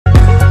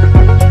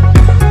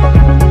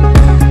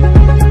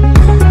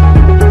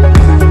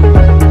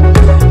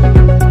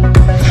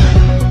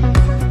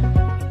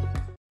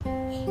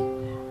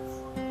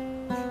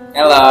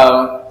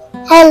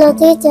Hello,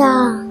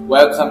 teacher.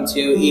 Welcome to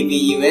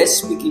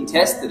EVUS speaking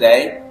test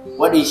today.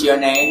 What is your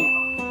name?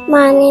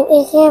 My name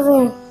is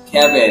Kevin.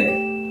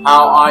 Kevin.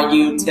 How are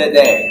you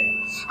today?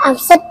 I'm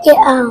 6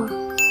 years old.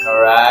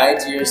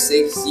 Alright, you're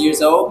 6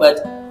 years old,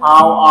 but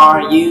how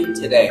are you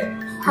today?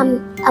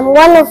 I'm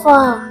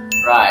wonderful.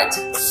 Right.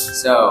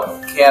 So,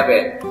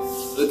 Kevin,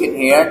 look in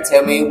here.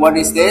 Tell me, what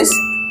is this?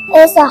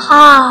 It's a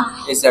car.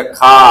 It's a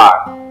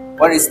car.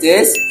 What is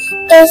this?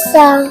 It's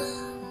a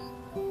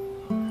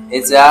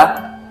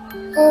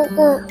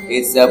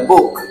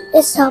book.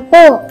 It's a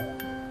book.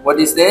 What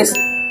is this?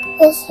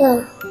 It's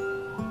a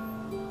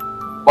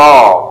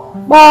Ball.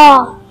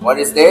 ball. What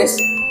is this?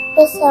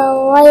 It's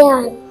a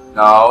crayon.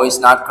 No, it's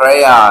not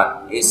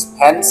crayon. It's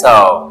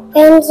pencil.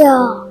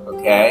 Pencil.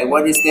 Okay,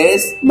 what is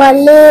this?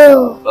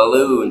 Balloon.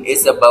 Balloon.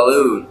 It's a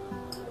balloon.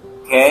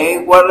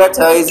 Okay, what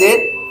letter is it?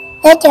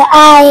 Letter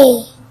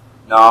A.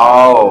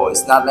 No,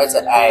 it's not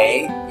letter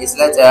A. It's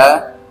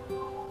letter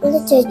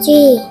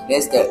G.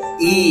 Letter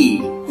E.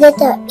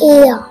 Letter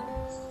E.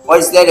 What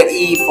is letter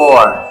E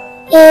for?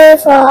 E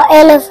for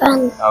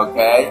elephant.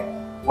 Okay.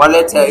 What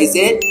letter is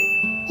it?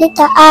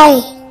 Letter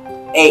I.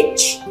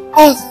 H.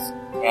 S.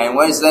 And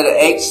what is letter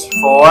H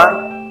for?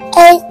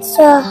 H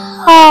for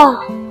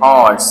horse.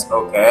 Horse.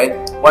 Okay.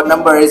 What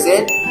number is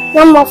it?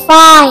 Number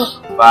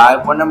 5.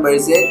 5. What number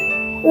is it?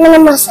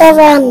 Number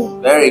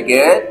 7. Very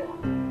good.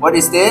 What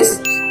is this?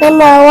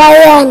 Number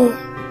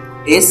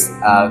 1. It's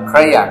a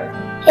crayon.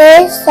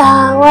 It's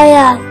a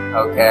crayon.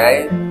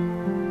 Okay.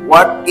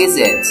 What is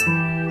it?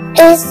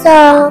 It's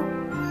a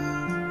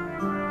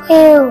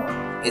pill.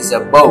 It's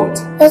a boat.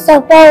 It's a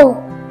bowl.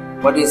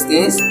 What is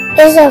this?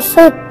 It's a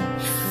food.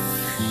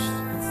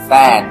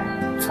 Fan.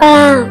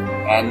 Fan.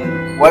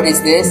 And what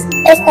is this?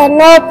 It's a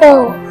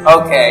novel.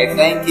 Okay,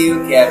 thank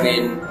you,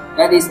 Kevin.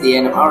 That is the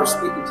end of our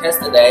speaking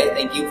test today.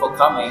 Thank you for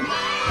coming.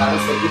 Now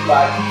let's say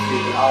goodbye to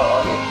our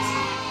audience.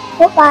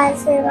 Goodbye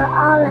to the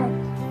audience.